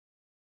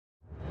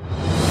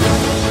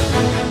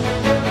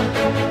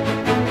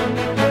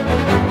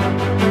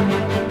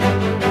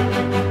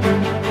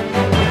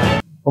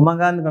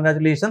Umakant,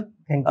 congratulations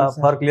Thank you,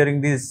 sir. for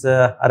clearing this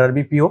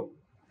RRB PO.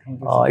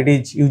 Thank you, sir. It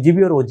is UGB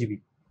or OGB?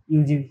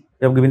 UGB.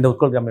 You have given the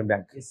Utkal Gramin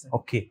Bank. Yes, sir.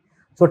 Okay.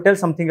 So tell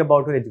something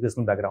about your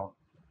educational background.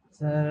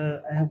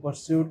 Sir, I have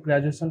pursued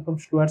graduation from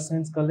Stuart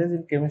Science College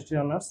in Chemistry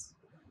Honours.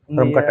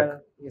 From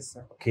Cuttack? Yes,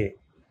 sir. Okay.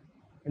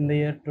 In the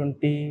year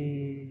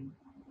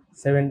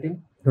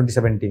 2017.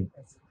 2017.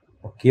 Yes,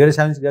 Okay. You are a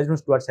science graduate from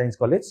Stuart Science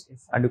College,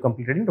 yes, and you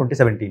completed in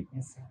 2017.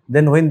 yes, sir.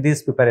 Then when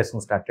this preparation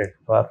started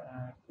for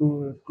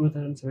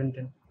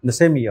 2017. the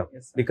same year?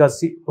 Yes, sir. Because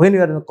see, when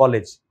you are in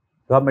college,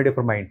 you have made up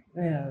your mind.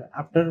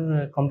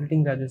 After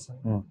completing graduation.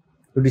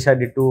 You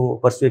decided to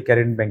pursue a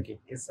career in banking.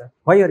 Yes, sir.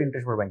 Why your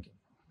interest for banking?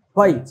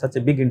 Why such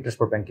a big interest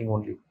for banking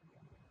only?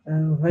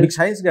 Well, Big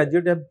science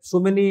graduate have so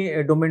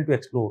many domain to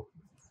explore.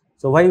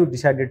 So why you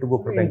decided to go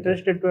for banking?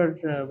 interested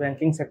towards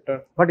banking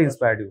sector. What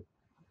inspired you?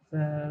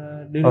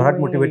 During Or what my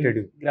motivated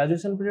you?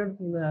 Graduation period,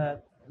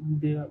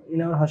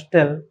 in our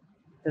hostel,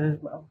 there is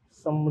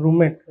some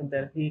roommate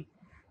there. He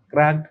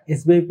cracked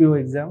SBI PO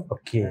exam.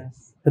 Okay.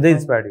 So they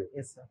inspired you.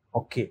 Yes, sir.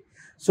 Okay.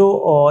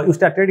 So you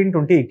started in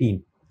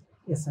 2018.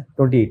 Yes, sir.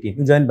 2018.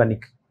 You joined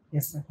Vanik.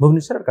 Yes, sir.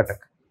 Bhubaneswar or Cuttack?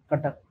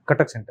 Cuttack.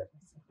 Cuttack Center.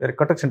 You are a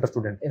Cuttack Center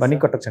student. Yes,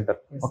 Vanik sir. Cuttack Center.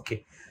 Yes.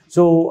 Okay.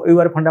 So you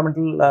were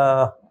fundamental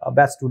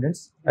batch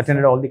students. Yes,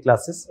 Attended sir. all the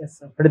classes. Yes,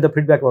 sir. What is the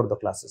feedback about the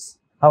classes?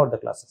 How are the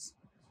classes?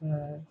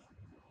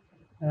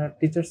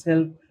 Teachers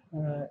help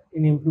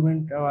in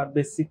improvement our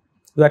basic.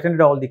 You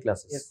attended all the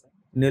classes. Yes, sir.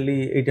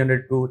 Nearly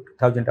 800 to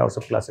 1000 hours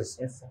of classes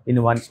Yes, sir.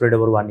 in one spread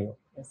over 1 year.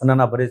 Yes, On an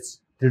average,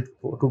 2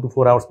 to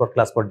 4 hours per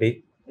class per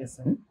day. yes,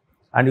 sir.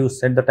 And you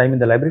spend the time in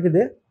the library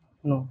there?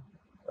 No.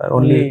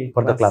 Only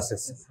for the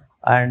classes. Yes, sir.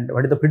 And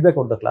what is the feedback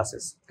about the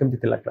classes?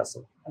 Class.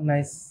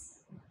 Nice.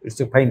 It's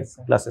a fine Yes,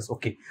 sir. classes.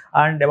 Okay.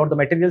 And about the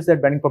materials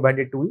that Banning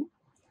provided to you?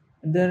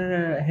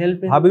 Their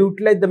help in. Have you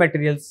utilized the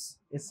materials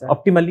Yes, sir.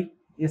 optimally?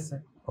 Yes,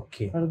 sir.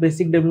 Okay. For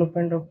basic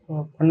development of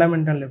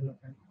fundamental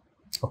development.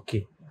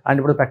 Okay. And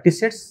about the practice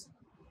sets?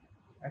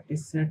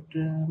 Practice set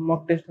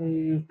mock test I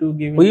used to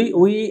give.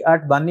 We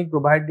at Banning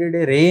provided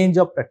a range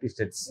of practice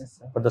sets Yes,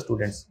 sir. for the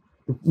students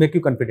to make you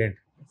confident.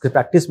 Because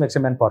practice makes a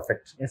man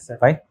perfect. Yes, sir.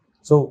 Fine.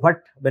 So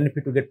what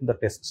benefit you get from the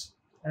tests?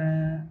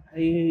 I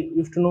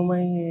used to know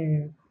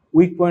my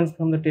weak points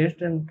from the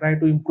test and try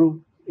to improve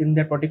in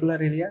that particular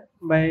area.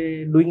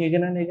 By doing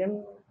again and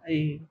again,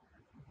 I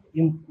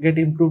get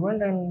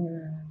improvement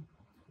and.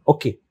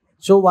 Okay.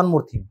 So one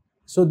more thing.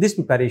 So this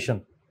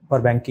preparation for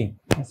banking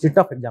is a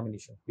tough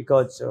examination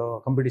because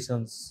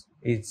competitions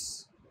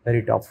is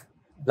very tough.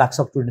 Lakhs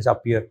of students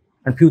appear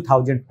and few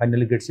thousand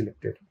finally get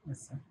selected.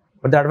 Yes, sir.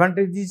 But the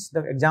advantage is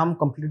the exam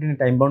completed in a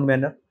time-bound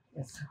manner.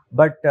 Yes, sir.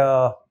 But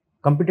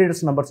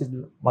competitors' numbers is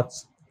much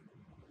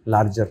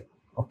larger.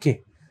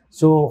 Okay.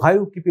 So how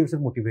you keep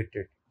yourself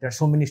motivated? There are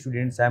so many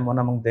students. I am one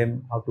among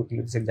them. How to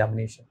clear this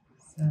examination?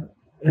 Sir,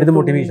 What is the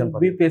motivation for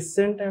be you?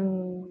 patient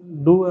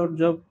and do our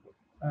job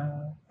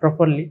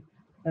properly.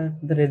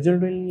 The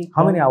result will.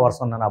 How many come hours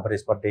on an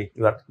average per day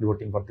you are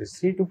devoting for this?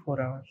 3 to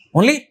 4 hours.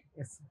 Only?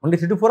 Yes, sir. Only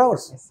 3 to 4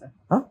 hours? Yes, sir.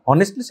 Huh?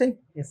 Honestly saying?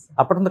 Yes, sir.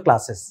 Apart from the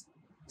classes,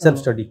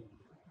 self-study.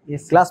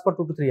 Yes, sir. Class for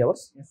 2 to 3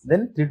 hours, Yes, sir.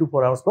 then 3 to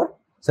 4 hours per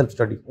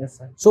self-study. Yes,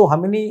 sir. So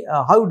how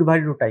you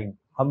divide your time?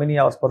 How many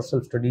hours per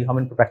self-study? How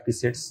many per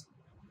practice sets?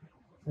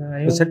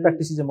 The set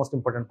practice is the most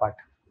important part.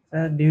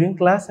 During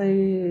class, I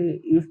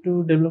used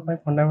to develop my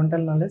fundamental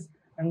knowledge,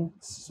 and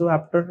so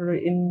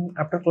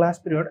after class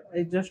period,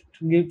 I just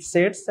give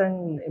sets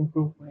and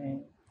improve my.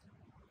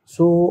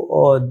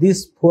 So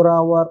this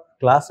 4-hour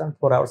class and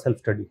 4-hour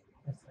self-study,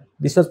 Yes, sir.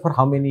 this was for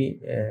how many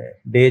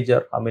days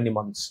or how many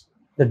months?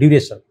 The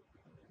duration?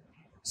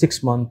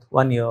 6 months,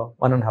 1 year,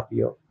 1.5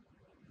 year.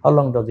 How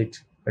long does it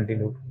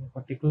continue?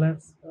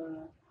 Particulars.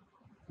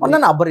 On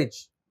an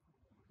average,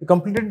 you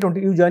completed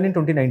you joined in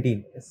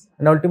 2019, Yes.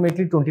 and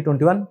ultimately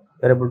 2021 you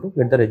are able to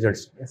get the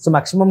results. Yes. So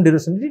maximum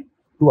duration is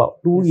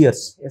 2 Yes.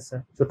 years. Yes,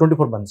 sir. So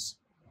 24 months.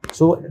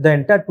 So the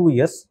entire 2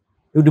 years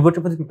you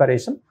devoted for the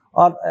preparation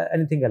or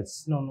anything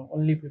else? No,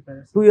 only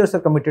preparation. 2 years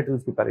are committed to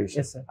this preparation.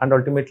 Yes, sir. And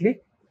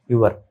ultimately you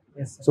were.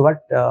 Yes, sir. So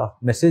what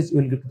message you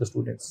will give to the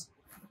students?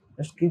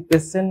 Just keep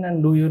patient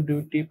and do your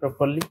duty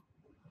properly.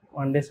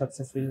 One day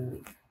success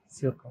will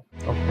sure come.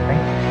 Okay,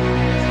 thank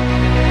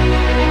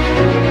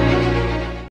you.